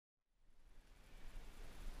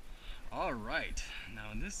Alright,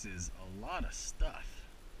 now this is a lot of stuff.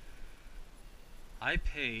 I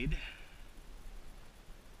paid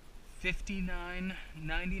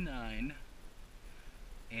 $59.99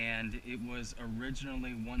 and it was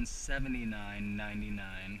originally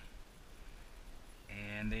 $179.99,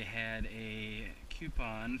 and they had a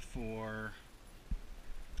coupon for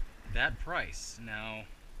that price. Now,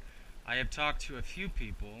 I have talked to a few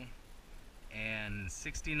people, and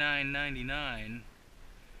 $69.99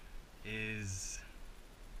 is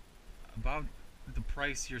about the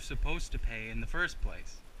price you're supposed to pay in the first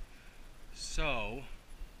place. So,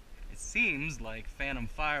 it seems like Phantom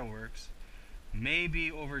Fireworks may be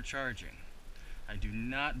overcharging. I do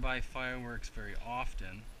not buy fireworks very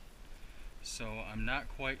often, so I'm not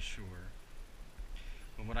quite sure.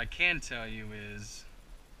 But what I can tell you is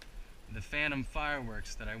the Phantom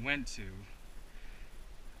Fireworks that I went to,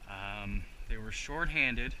 they were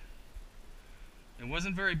short-handed. It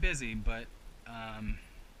wasn't very busy, but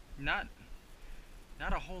not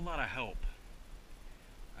a whole lot of help.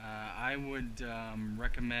 I would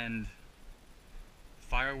recommend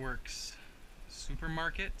Fireworks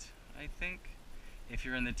Supermarket, I think, if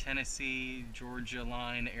you're in the Tennessee, Georgia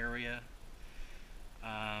line area.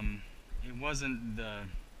 It wasn't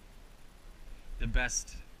the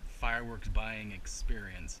best fireworks buying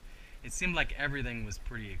experience. It seemed like everything was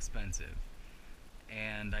pretty expensive,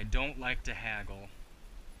 and I don't like to haggle,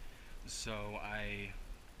 so I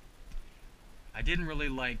didn't really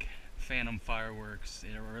like Phantom Fireworks,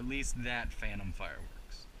 or at least that Phantom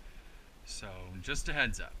Fireworks. So, just a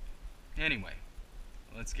heads up. Anyway,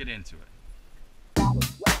 let's get into it.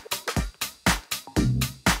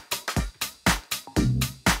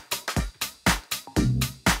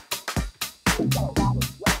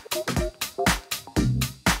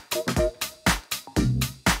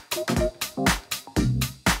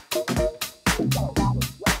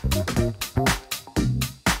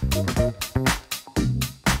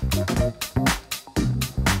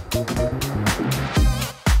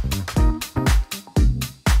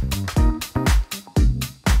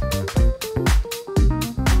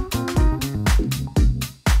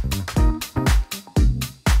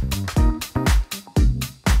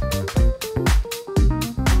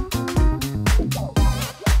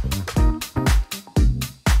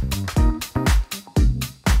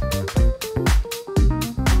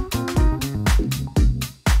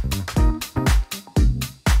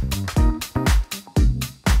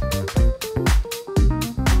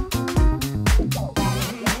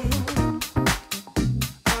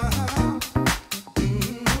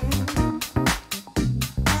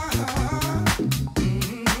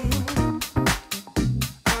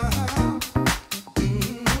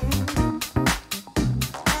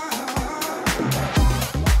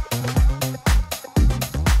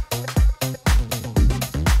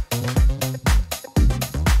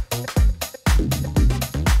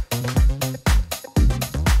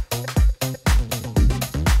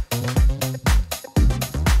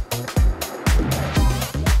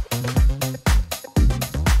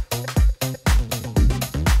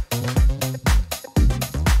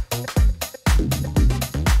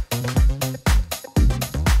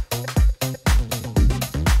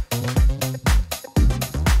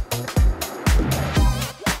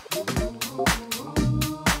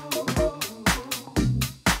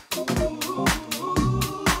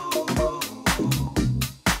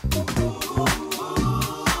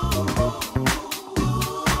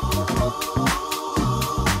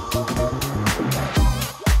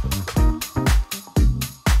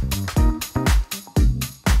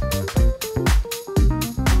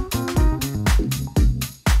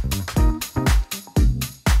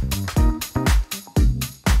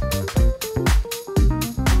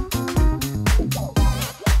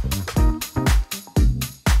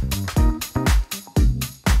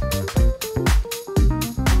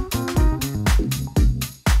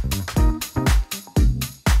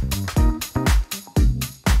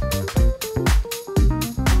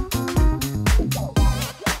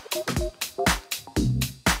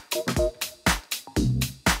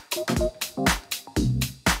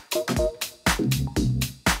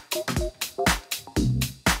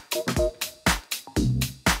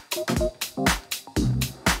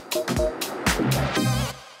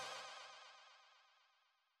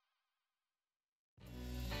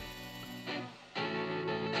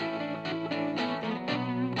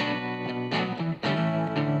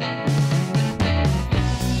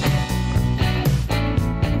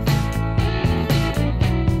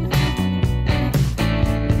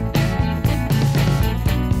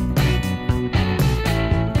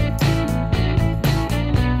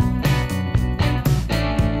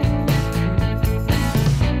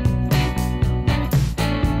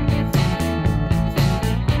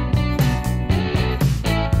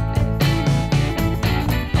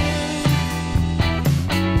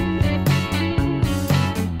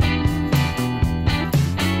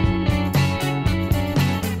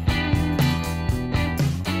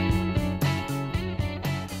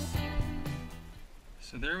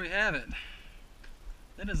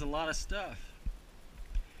 is a lot of stuff.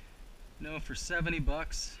 For 70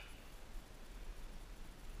 bucks,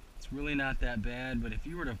 it's really not that bad, but if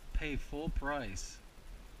you were to pay full price,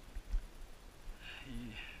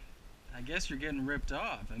 I guess you're getting ripped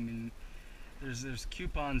off. I mean, there's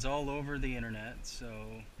coupons all over the internet, so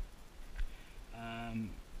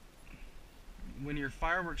um, when you're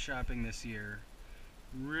fireworks shopping this year,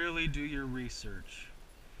 really do your research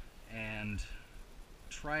and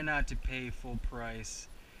try not to pay full price.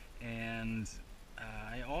 And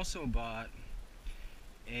I also bought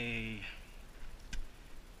it's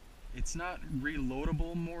not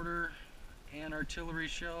reloadable mortar and artillery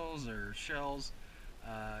shells or shells.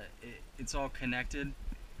 It's all connected,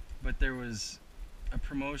 but there was a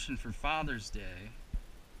promotion for Father's Day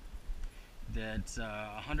that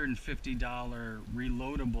 $150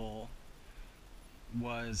 reloadable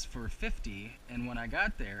was for $50, and when I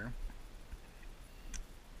got there,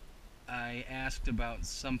 I asked about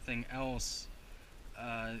something else.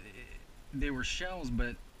 They were shells,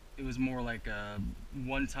 but it was more like a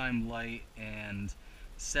one-time light and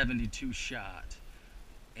 72 shot,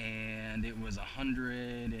 and it was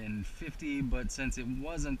 150. But since it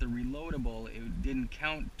wasn't the reloadable, it didn't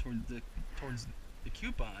count towards the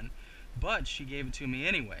coupon. But she gave it to me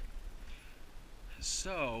anyway.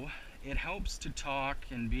 So it helps to talk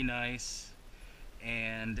and be nice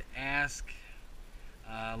and ask.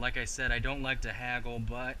 Like I said, I don't like to haggle,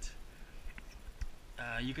 but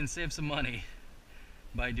you can save some money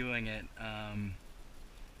by doing it.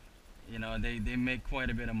 They make quite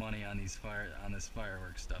a bit of money on this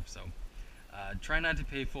fireworks stuff. So try not to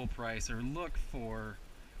pay full price, or look for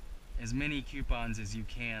as many coupons as you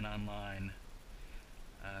can online,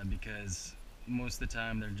 because most of the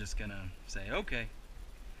time they're just gonna say okay,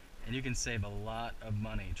 and you can save a lot of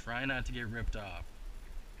money. Try not to get ripped off.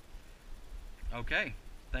 Okay,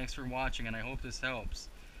 thanks for watching, and I hope this helps.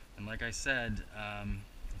 And like I said,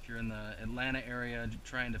 if you're in the Atlanta area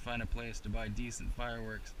trying to find a place to buy decent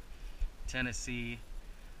fireworks, Tennessee,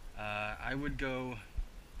 I would go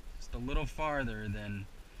just a little farther than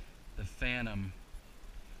the Phantom,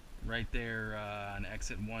 right there on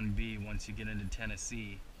exit 1B once you get into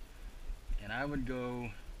Tennessee. And I would go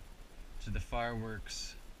to the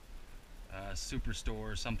fireworks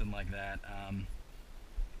superstore or something like that.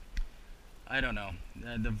 I don't know.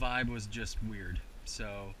 The vibe was just weird.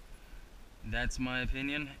 So that's my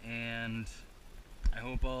opinion, and I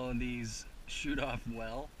hope all of these shoot off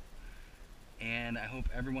well, and I hope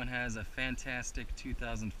everyone has a fantastic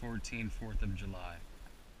 2014 4th of July.